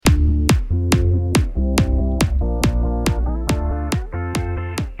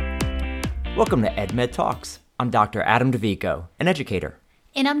Welcome to EdMed Talks. I'm Dr. Adam DeVico, an educator.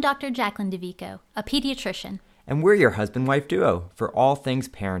 And I'm Dr. Jacqueline DeVico, a pediatrician. And we're your husband-wife duo for all things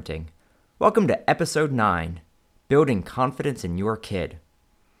parenting. Welcome to Episode 9, Building Confidence in Your Kid.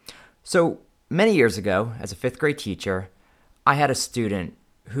 So, many years ago, as a 5th grade teacher, I had a student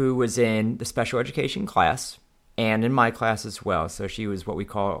who was in the special education class and in my class as well. So she was what we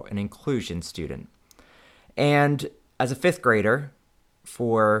call an inclusion student. And as a 5th grader,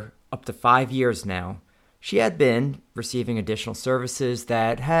 for up to 5 years now, she had been receiving additional services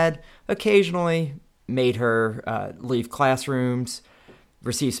that had occasionally made her leave classrooms,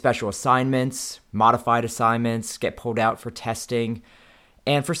 receive special assignments, modified assignments, get pulled out for testing.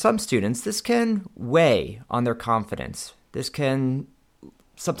 And for some students, this can weigh on their confidence. This can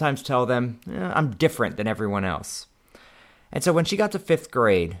sometimes tell them, I'm different than everyone else. And so when she got to 5th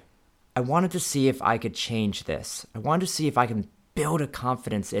grade, I wanted to see if I could change this. I wanted to see if I can build a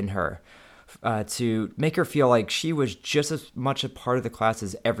confidence in her to make her feel like she was just as much a part of the class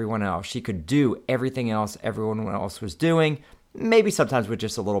as everyone else. She could do everything else everyone else was doing, maybe sometimes with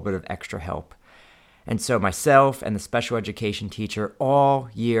just a little bit of extra help. And so myself and the special education teacher all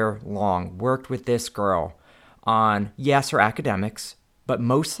year long worked with this girl on, yes, her academics, but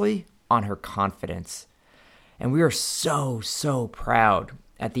mostly on her confidence. And we were so proud.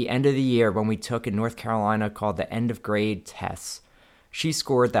 At the end of the year, when we took in North Carolina called the end of grade tests, she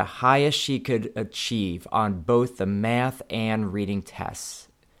scored the highest she could achieve on both the math and reading tests.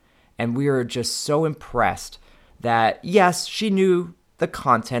 And we were just so impressed that, yes, she knew the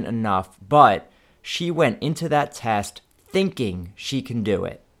content enough, but she went into that test thinking she can do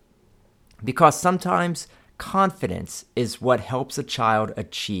it. Because sometimes confidence is what helps a child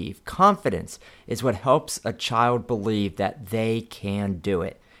achieve. Confidence is what helps a child believe that they can do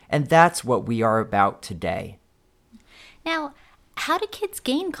it. And that's what we are about today. Now, how do kids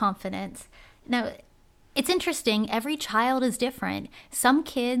gain confidence? Now, it's interesting. Every child is different. Some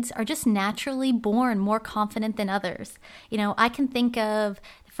kids are just naturally born more confident than others. I can think of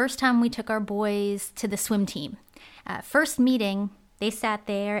the first time we took our boys to the swim team. First meeting, they sat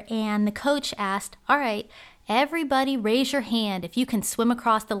there and the coach asked, all right, everybody raise your hand if you can swim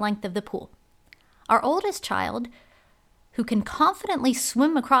across the length of the pool. Our oldest child, who can confidently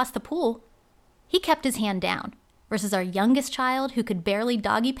swim across the pool, he kept his hand down. Versus our youngest child, who could barely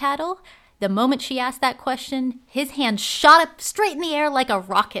doggy paddle, the moment she asked that question, his hand shot up straight in the air like a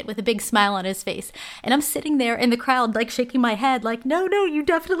rocket with a big smile on his face. And I'm sitting there in the crowd, like shaking my head, like, no, you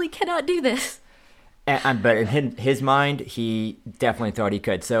definitely cannot do this. But in his mind, he definitely thought he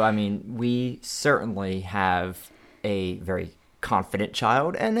could. So, we certainly have a very confident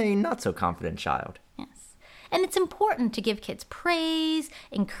child and a not so confident child. Yes. And it's important to give kids praise,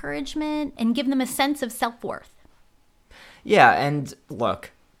 encouragement, and give them a sense of self-worth. Yeah, and look,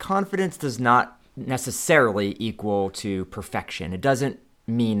 confidence does not necessarily equal to perfection. It doesn't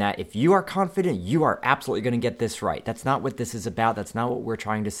mean that if you are confident, you are absolutely going to get this right. That's not what this is about. That's not what we're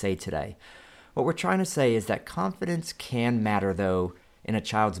trying to say today. What we're trying to say is that confidence can matter, though, in a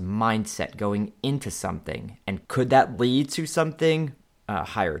child's mindset going into something. And could that lead to something,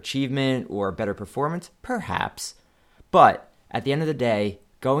 higher achievement or better performance? Perhaps. But at the end of the day,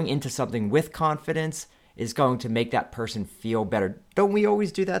 going into something with confidence is going to make that person feel better. Don't we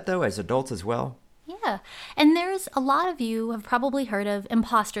always do that, though, as adults as well? Yeah. And there's a lot of you have probably heard of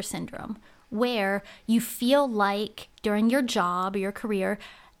imposter syndrome, where you feel like during your job or your career,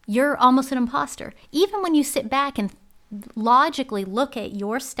 you're almost an imposter. Even when you sit back and logically look at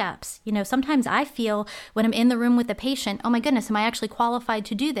your steps. Sometimes I feel when I'm in the room with a patient, oh my goodness, am I actually qualified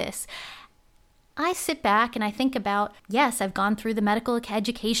to do this? I sit back and I think about, yes, I've gone through the medical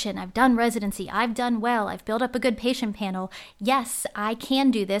education, I've done residency, I've done well, I've built up a good patient panel. Yes, I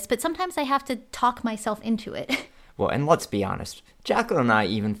can do this, but sometimes I have to talk myself into it. Well, and let's be honest, Jacqueline and I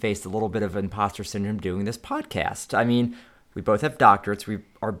even faced a little bit of imposter syndrome doing this podcast. We both have doctorates, we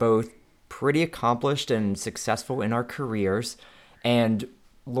are both pretty accomplished and successful in our careers, and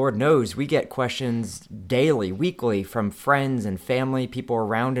Lord knows we get questions daily, weekly from friends and family, people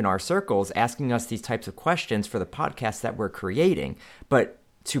around in our circles asking us these types of questions for the podcast that we're creating. But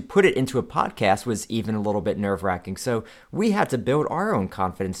to put it into a podcast was even a little bit nerve-wracking. So we had to build our own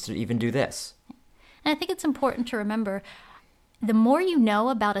confidence to even do this. And I think it's important to remember, the more you know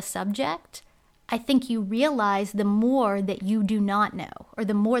about a subject, I think you realize the more that you do not know, or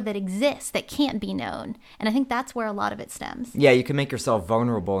the more that exists that can't be known. And I think that's where a lot of it stems. Yeah, you can make yourself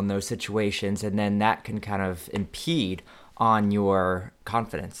vulnerable in those situations, and then that can kind of impede on your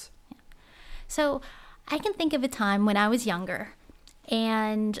confidence. So I can think of a time when I was younger,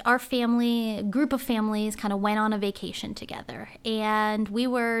 And our family, group of families, kind of went on a vacation together. And we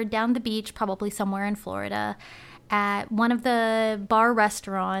were down the beach, probably somewhere in Florida, at one of the bar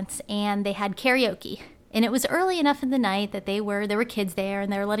restaurants, and they had karaoke. And it was early enough in the night that there were kids there,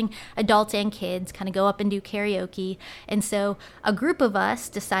 and they were letting adults and kids kind of go up and do karaoke. And so a group of us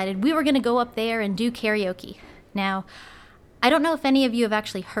decided we were going to go up there and do karaoke. Now, I don't know if any of you have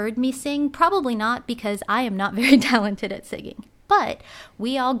actually heard me sing. Probably not, because I am not very talented at singing. But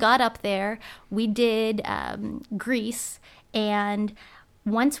we all got up there, we did Grease, and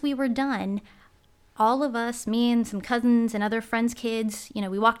once we were done, all of us, me and some cousins and other friends' kids,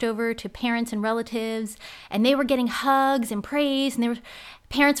 we walked over to parents and relatives, and they were getting hugs and praise, and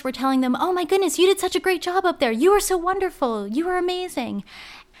parents were telling them, "Oh my goodness, you did such a great job up there. You were so wonderful. You were amazing."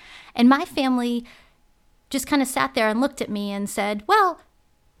 And my family just kind of sat there and looked at me and said, "Well,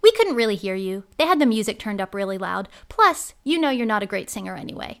 we couldn't really hear you. They had the music turned up really loud. Plus, you're not a great singer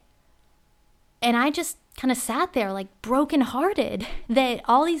anyway." And I just kind of sat there like brokenhearted that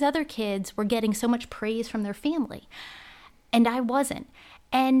all these other kids were getting so much praise from their family. And I wasn't.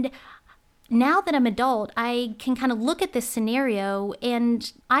 And now that I'm adult, I can kind of look at this scenario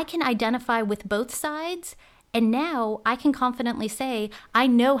and I can identify with both sides. And now I can confidently say, I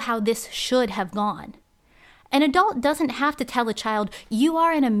know how this should have gone. An adult doesn't have to tell a child, "You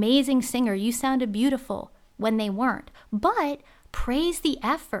are an amazing singer, you sounded beautiful," when they weren't. But praise the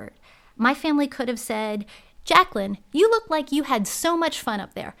effort. My family could have said, "Jacqueline, you look like you had so much fun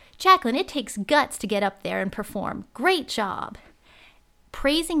up there. Jacqueline, it takes guts to get up there and perform. Great job."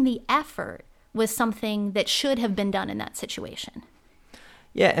 Praising the effort was something that should have been done in that situation.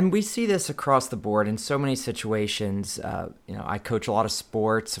 Yeah, and we see this across the board in so many situations. I coach a lot of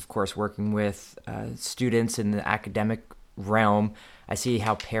sports, of course, working with students in the academic realm. I see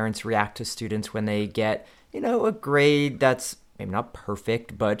how parents react to students when they get, a grade that's maybe not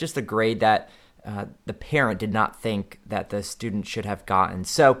perfect, but just a grade that the parent did not think that the student should have gotten.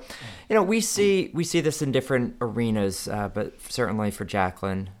 So, we see this in different arenas, but certainly for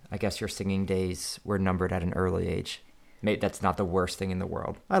Jacqueline, I guess your singing days were numbered at an early age. Maybe that's not the worst thing in the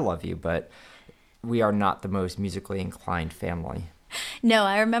world. I love you, but we are not the most musically inclined family. No,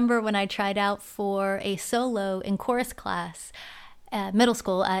 I remember when I tried out for a solo in chorus class, middle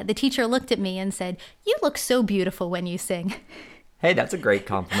school, the teacher looked at me and said, "You look so beautiful when you sing." Hey, that's a great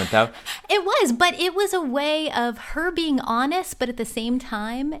compliment, though. It was, but it was a way of her being honest, but at the same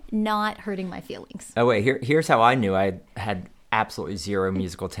time, not hurting my feelings. Oh, wait, here's how I knew I had absolutely zero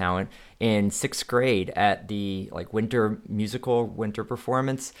musical talent. In 6th grade at the winter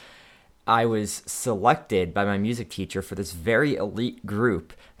performance, I was selected by my music teacher for this very elite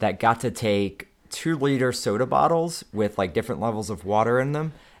group that got to take 2-liter soda bottles with different levels of water in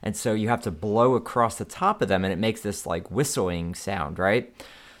them. And so you have to blow across the top of them and it makes this whistling sound, right?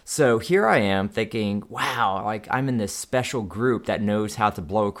 So here I am thinking, wow, I'm in this special group that knows how to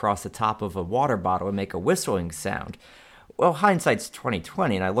blow across the top of a water bottle and make a whistling sound. Well, hindsight's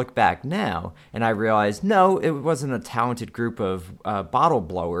 20/20, and I look back now, and I realize, no, it wasn't a talented group of bottle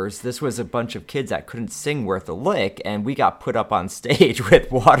blowers. This was a bunch of kids that couldn't sing worth a lick, and we got put up on stage with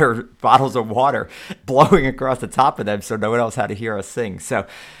bottles of water blowing across the top of them so no one else had to hear us sing. So,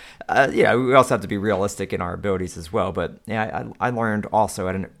 we also have to be realistic in our abilities as well. But I learned also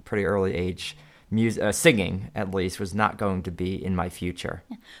at a pretty early age, singing, at least, was not going to be in my future.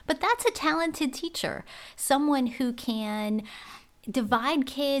 Yeah. But that's a talented teacher, someone who can divide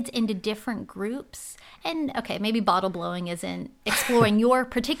kids into different groups. And okay, maybe bottle blowing isn't exploring your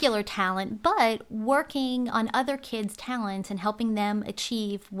particular talent, but working on other kids' talents and helping them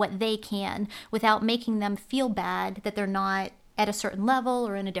achieve what they can without making them feel bad that they're not at a certain level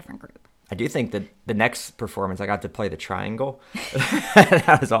or in a different group. I do think that the next performance, I got to play the triangle.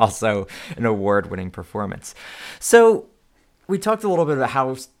 That was also an award-winning performance. So we talked a little bit about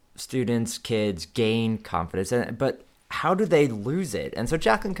how students, kids gain confidence, but how do they lose it? And so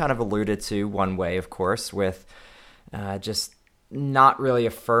Jacqueline kind of alluded to one way, of course, with just not really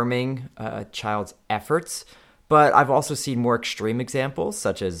affirming a child's efforts. But I've also seen more extreme examples,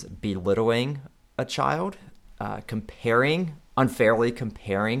 such as belittling a child, unfairly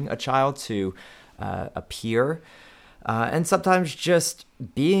comparing a child to a peer, and sometimes just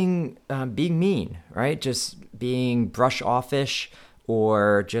being mean, right? Just being brush-offish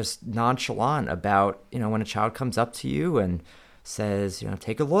or just nonchalant about, when a child comes up to you and says,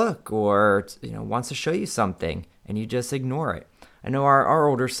 take a look, or, wants to show you something, and you just ignore it. I know our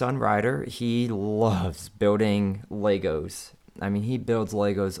older son, Ryder, he loves building Legos. I mean, he builds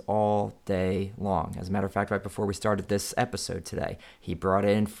Legos all day long. As a matter of fact, right before we started this episode today, he brought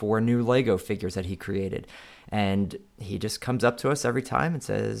in 4 new Lego figures that he created. And he just comes up to us every time and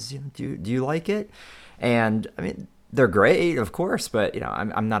says, do you like it? And I mean, they're great, of course, but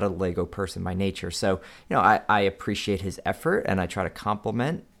I'm not a Lego person by nature. So, I appreciate his effort and I try to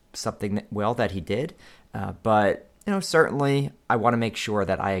compliment something that he did. But certainly I want to make sure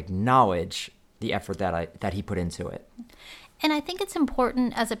that I acknowledge the effort that he put into it. And I think it's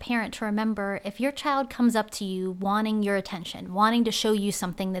important as a parent to remember, if your child comes up to you wanting your attention, wanting to show you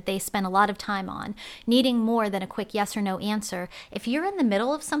something that they spend a lot of time on, needing more than a quick yes or no answer, if you're in the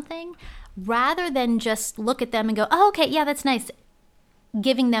middle of something, rather than just look at them and go, oh, okay, yeah, that's nice,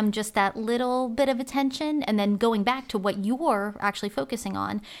 giving them just that little bit of attention and then going back to what you're actually focusing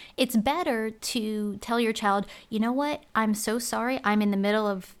on, it's better to tell your child, you know what, I'm so sorry, I'm in the middle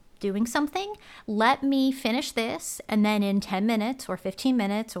of doing something. Let me finish this, and then in 10 minutes or 15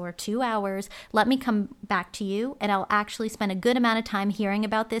 minutes or 2 hours, let me come back to you, and I'll actually spend a good amount of time hearing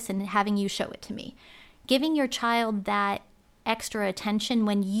about this and having you show it to me. Giving your child that extra attention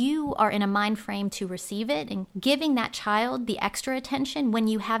when you are in a mind frame to receive it, and giving that child the extra attention when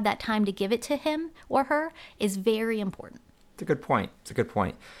you have that time to give it to him or her is very important. It's a good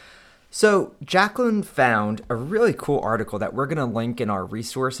point. So Jacqueline found a really cool article that we're going to link in our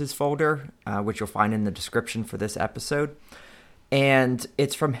resources folder, which you'll find in the description for this episode. And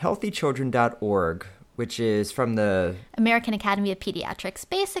it's from healthychildren.org, which is from the American Academy of Pediatrics.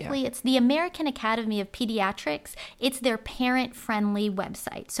 Basically, It's the American Academy of Pediatrics. It's their parent-friendly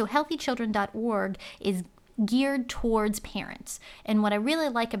website. So healthychildren.org is geared towards parents. And what I really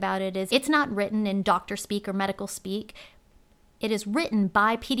like about it is it's not written in doctor speak or medical speak. It is written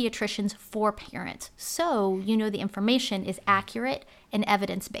by pediatricians for parents. So the information is accurate and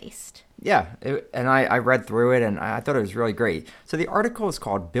evidence-based. Yeah, and I read through it and I thought it was really great. So the article is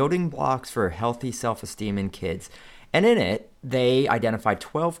called Building Blocks for Healthy Self-Esteem in Kids. And in it, they identified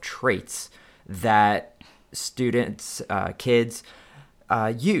 12 traits that students, kids,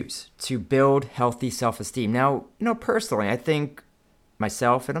 use to build healthy self-esteem. Now, personally, I think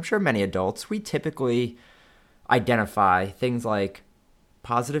myself, and I'm sure many adults, we typically identify things like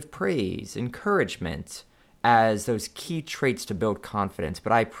positive praise, encouragement as those key traits to build confidence.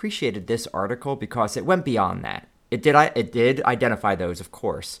 But I appreciated this article because it went beyond that. It did identify those, of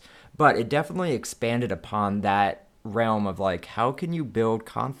course, but it definitely expanded upon that realm of like, how can you build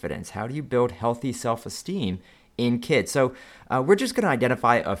confidence? How do you build healthy self-esteem in kids? So we're just going to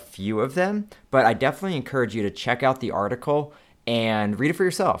identify a few of them, but I definitely encourage you to check out the article and read it for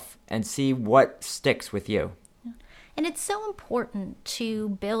yourself and see what sticks with you. And it's so important to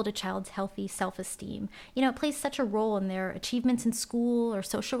build a child's healthy self-esteem. It plays such a role in their achievements in school or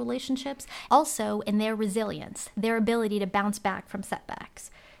social relationships, also in their resilience, their ability to bounce back from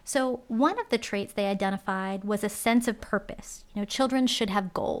setbacks. So one of the traits they identified was a sense of purpose. Children should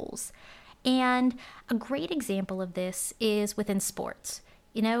have goals. And a great example of this is within sports.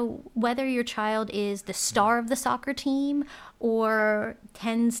 Whether your child is the star of the soccer team or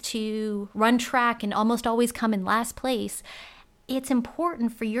tends to run track and almost always come in last place, it's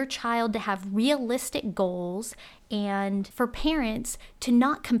important for your child to have realistic goals and for parents to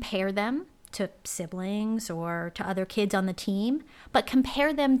not compare them to siblings or to other kids on the team, but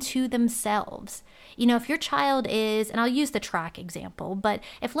compare them to themselves. If your child is, and I'll use the track example, but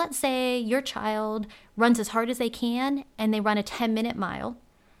if let's say your child runs as hard as they can and they run a 10-minute mile,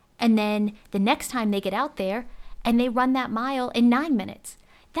 and then the next time they get out there and they run that mile in 9 minutes,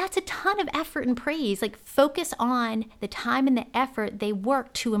 that's a ton of effort and praise. Like, focus on the time and the effort they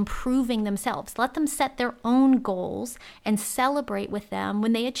work to improving themselves. Let them set their own goals and celebrate with them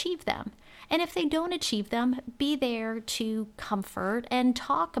when they achieve them. And if they don't achieve them, be there to comfort and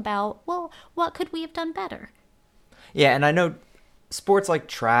talk about, well, what could we have done better? Yeah, and I know sports like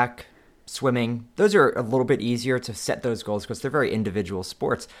track, swimming, those are a little bit easier to set those goals because they're very individual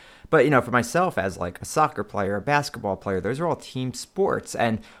sports. But, for myself as like a soccer player, a basketball player, those are all team sports.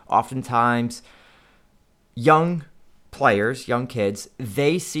 And oftentimes young players, young kids,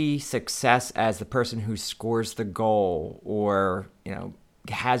 they see success as the person who scores the goal or,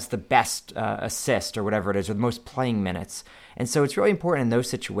 has the best assist or whatever it is, or the most playing minutes. And so it's really important in those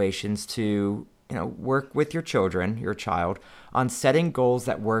situations to, work with your children, your child, on setting goals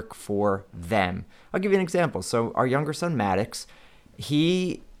that work for them. I'll give you an example. So our younger son, Maddox,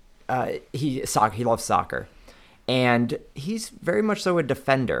 he loves soccer. And he's very much so a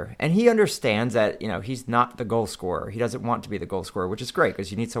defender. And he understands that, he's not the goal scorer. He doesn't want to be the goal scorer, which is great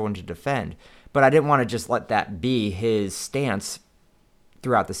because you need someone to defend. But I didn't want to just let that be his stance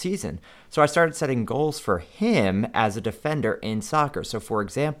throughout the season. So I started setting goals for him as a defender in soccer. So for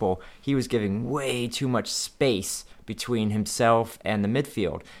example, he was giving way too much space between himself and the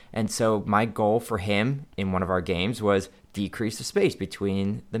midfield. And so my goal for him in one of our games was decrease the space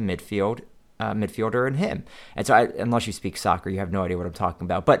between the midfielder and him. And so unless you speak soccer, you have no idea what I'm talking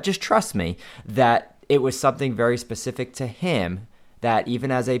about. But just trust me that it was something very specific to him, that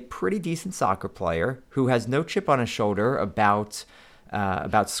even as a pretty decent soccer player who has no chip on his shoulder about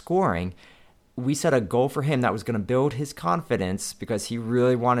scoring, we set a goal for him that was going to build his confidence, because he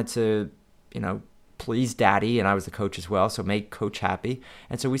really wanted to, please daddy, and I was the coach as well, so make coach happy.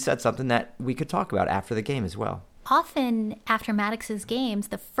 And so we said something that we could talk about after the game as well. Often after Maddox's games,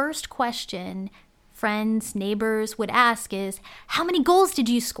 the first question friends, neighbors would ask is, how many goals did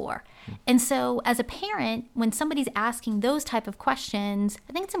you score? And so as a parent, when somebody's asking those type of questions,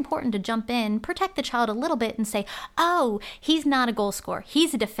 I think it's important to jump in, protect the child a little bit and say, oh, he's not a goal scorer.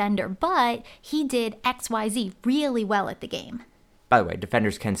 He's a defender, but he did XYZ really well at the game. By the way,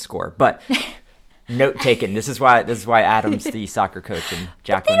 defenders can score, but note taken. This is why Adam's the soccer coach and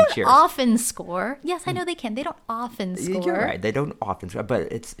Jacqueline cheers. They don't often score. Yes, I know they can. They don't often score. You're right. They don't often score, but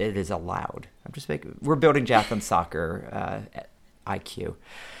it is allowed. We're building Jacqueline's soccer IQ.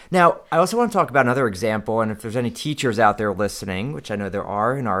 Now, I also want to talk about another example, and if there's any teachers out there listening, which I know there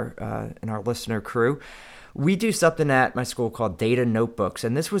are in our listener crew, we do something at my school called Data Notebooks,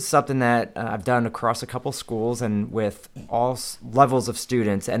 and this was something that I've done across a couple schools and with all levels of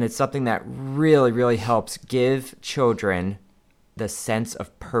students, and it's something that really, really helps give children the sense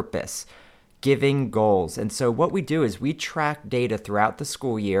of purpose, giving goals. And so what we do is we track data throughout the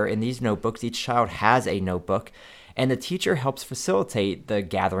school year in these notebooks. Each child has a notebook, and the teacher helps facilitate the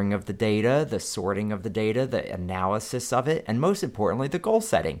gathering of the data, the sorting of the data, the analysis of it, and most importantly, the goal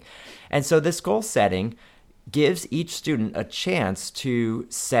setting. And so this goal setting gives each student a chance to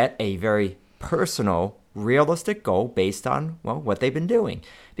set a very personal, realistic goal based on, what they've been doing.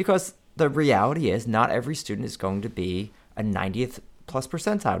 Because the reality is not every student is going to be a 90th plus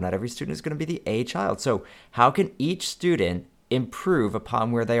percentile. Not every student is going to be the A child. So how can each student improve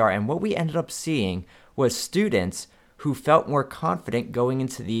upon where they are? And what we ended up seeing was students who felt more confident going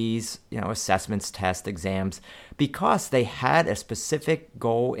into these, assessments, tests, exams, because they had a specific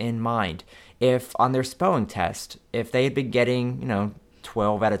goal in mind. If on their spelling test, if they had been getting,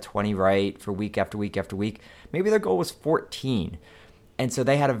 12 out of 20 right for week after week after week, maybe their goal was 14. And so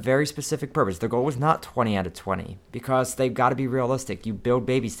they had a very specific purpose. Their goal was not 20 out of 20, because they've got to be realistic. You build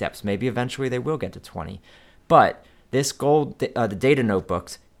baby steps. Maybe eventually they will get to 20. But this goal, the data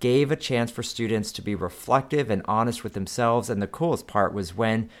notebooks, gave a chance for students to be reflective and honest with themselves. And the coolest part was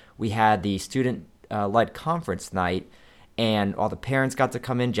when we had the student-led conference night, and all the parents got to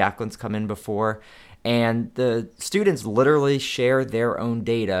come in. Jacqueline's come in before. And the students literally share their own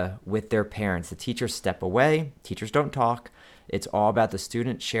data with their parents. The teachers step away. Teachers don't talk. It's all about the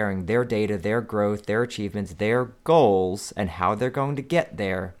students sharing their data, their growth, their achievements, their goals, and how they're going to get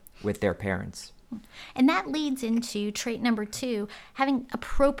there with their parents. And that leads into trait number 2, having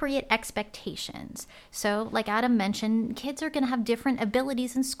appropriate expectations. So like Adam mentioned, kids are going to have different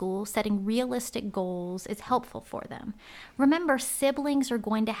abilities in school. Setting realistic goals is helpful for them. Remember, siblings are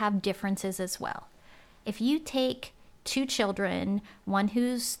going to have differences as well. If you take 2 children, one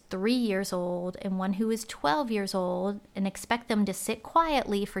who's 3 years old and one who is 12 years old, and expect them to sit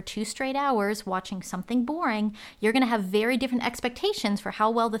quietly for 2 straight hours watching something boring, you're going to have very different expectations for how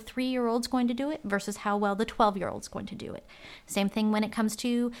well the 3-year-old's going to do it versus how well the 12-year-old's going to do it. Same thing when it comes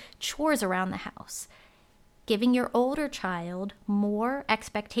to chores around the house. Giving your older child more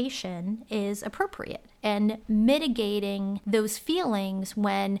expectation is appropriate, and mitigating those feelings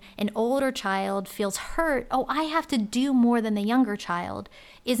when an older child feels hurt, I have to do more than the younger child,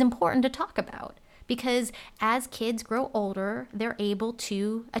 is important to talk about. Because as kids grow older, they're able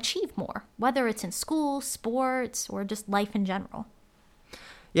to achieve more, whether it's in school, sports, or just life in general.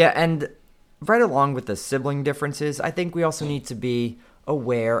 Yeah, and right along with the sibling differences, I think we also need to be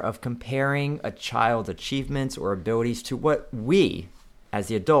aware of comparing a child's achievements or abilities to what we, as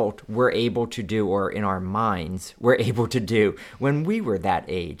the adult, were able to do, or in our minds were able to do when we were that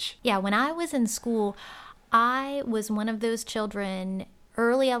age. Yeah, when I was in school, I was one of those children.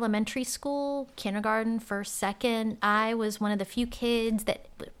 Early elementary school, kindergarten, first, second, I was one of the few kids that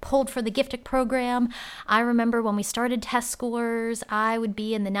pulled for the gifted program. I remember when we started test scores, I would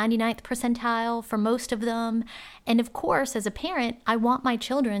be in the 99th percentile for most of them. And of course, as a parent, I want my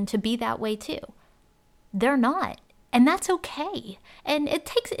children to be that way too. They're not. And that's okay. And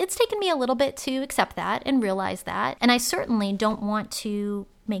it's taken me a little bit to accept that and realize that. And I certainly don't want to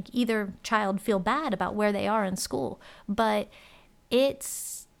make either child feel bad about where they are in school. But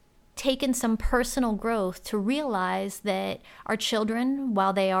it's taken some personal growth to realize that our children,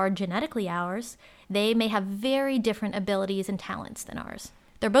 while they are genetically ours, they may have very different abilities and talents than ours.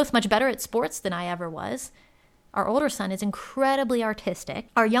 They're both much better at sports than I ever was. Our older son is incredibly artistic.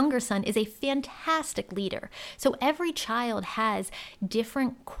 Our younger son is a fantastic leader. So every child has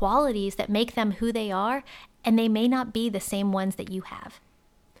different qualities that make them who they are, and they may not be the same ones that you have.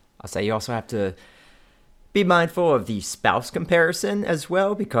 I'll say you also have to be mindful of the spouse comparison as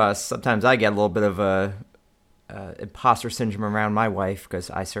well, because sometimes I get a little bit of a imposter syndrome around my wife, because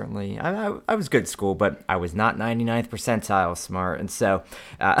I was good at school, but I was not 99th percentile smart. And so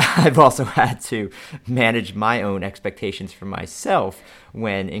I've also had to manage my own expectations for myself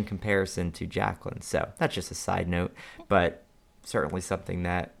when in comparison to Jacqueline. So that's just a side note, but certainly something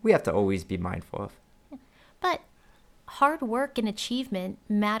that we have to always be mindful of. But hard work and achievement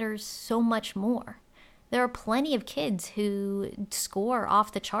matters so much more. There are plenty of kids who score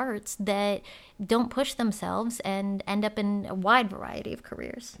off the charts that don't push themselves and end up in a wide variety of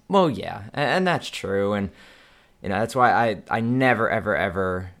careers. Well, yeah, and that's true. And, that's why I never, ever,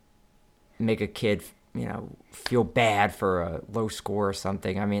 ever make a kid, feel bad for a low score or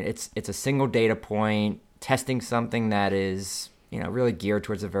something. I mean, it's a single data point, testing something that is, really geared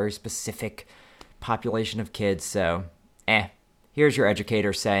towards a very specific population of kids. So, here's your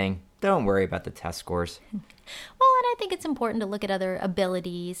educator saying, don't worry about the test scores. Well, and I think it's important to look at other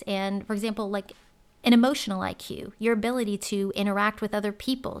abilities. And, for example, like an emotional IQ, your ability to interact with other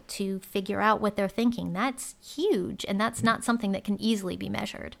people, to figure out what they're thinking, that's huge. And that's not something that can easily be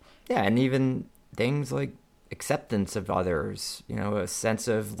measured. Yeah, and even things like acceptance of others, a sense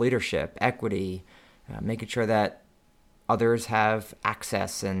of leadership, equity, making sure that others have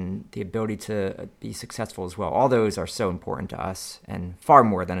access and the ability to be successful as well. All those are so important to us and far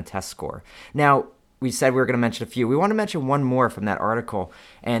more than a test score. Now, we said we were going to mention a few. We want to mention one more from that article,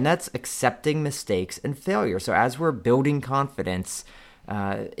 and that's accepting mistakes and failure. So as we're building confidence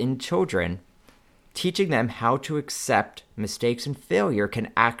in children, teaching them how to accept mistakes and failure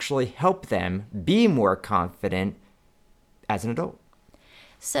can actually help them be more confident as an adult.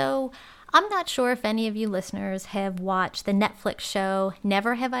 So I'm not sure if any of you listeners have watched the Netflix show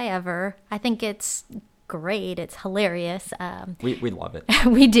Never Have I Ever. I think it's great. It's hilarious. We love it.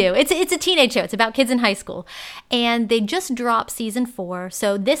 We do. It's a teenage show. It's about kids in high school. And they just dropped season 4.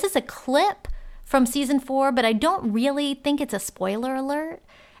 So this is a clip from season 4, but I don't really think it's a spoiler alert.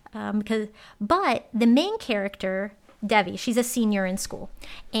 But the main character, Debbie, she's a senior in school,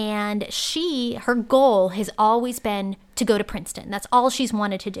 and her goal has always been to go to Princeton. That's all she's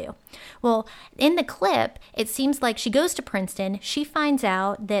wanted to do. Well, in the clip, it seems like she goes to Princeton. She finds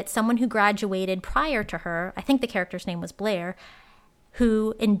out that someone who graduated prior to her, I think the character's name was Blair,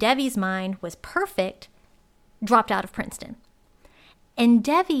 who in Debbie's mind was perfect, dropped out of Princeton. And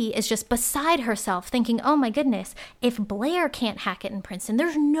Debbie is just beside herself thinking, oh my goodness, if Blair can't hack it in Princeton,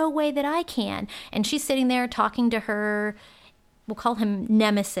 there's no way that I can. And she's sitting there talking to her, we'll call him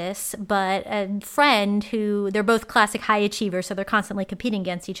nemesis, but a friend who, they're both classic high achievers, so they're constantly competing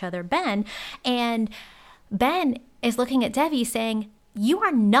against each other, Ben. And Ben is looking at Debbie saying, you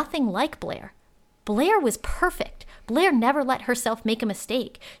are nothing like Blair. Blair was perfect. Blair never let herself make a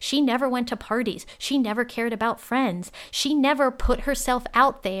mistake. She never went to parties. She never cared about friends. She never put herself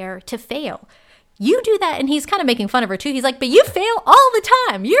out there to fail. You do that, and he's kind of making fun of her too. He's like, but you fail all the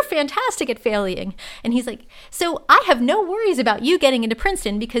time. You're fantastic at failing. And he's like, so I have no worries about you getting into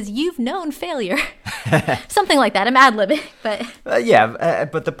Princeton because you've known failure. Something like that. I'm ad-libbing, but...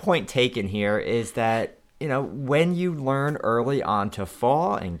 but the point taken here is that, when you learn early on to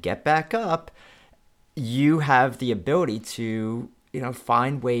fall and get back up, you have the ability to,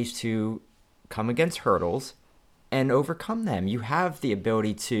 find ways to come against hurdles and overcome them. You have the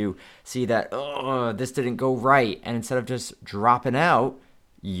ability to see that, oh, this didn't go right. And instead of just dropping out,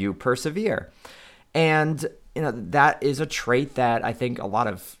 you persevere. And, that is a trait that I think a lot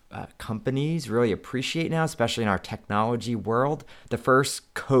of companies really appreciate now, especially in our technology world. The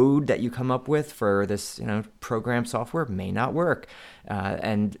first code that you come up with for this, program software may not work.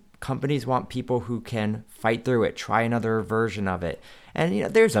 And companies want people who can fight through it, try another version of it. And,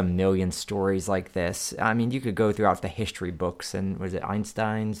 there's a million stories like this. I mean, you could go throughout the history books and, was it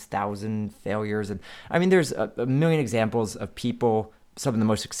Einstein's 1,000 failures? And I mean, there's a million examples of people, some of the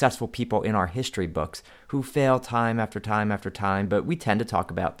most successful people in our history books who fail time after time after time, but we tend to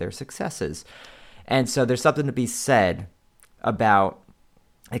talk about their successes. And so there's something to be said about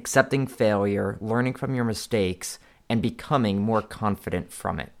accepting failure, learning from your mistakes, and becoming more confident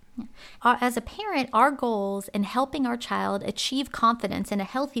from it. As a parent, our goals in helping our child achieve confidence in a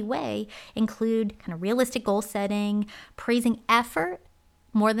healthy way include kind of realistic goal setting, praising effort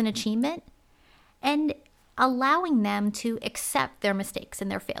more than achievement, and allowing them to accept their mistakes and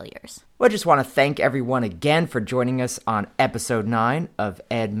their failures. Well, I just want to thank everyone again for joining us on episode 9 of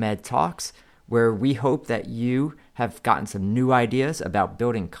EdMed Talks, where we hope that you have gotten some new ideas about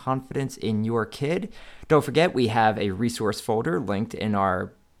building confidence in your kid. Don't forget, we have a resource folder linked in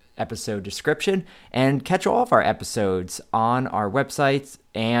our episode description, and catch all of our episodes on our websites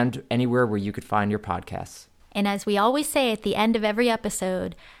and anywhere where you could find your podcasts. And as we always say at the end of every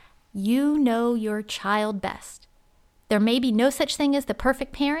episode, you know your child best. There may be no such thing as the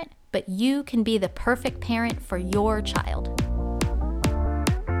perfect parent, but you can be the perfect parent for your child.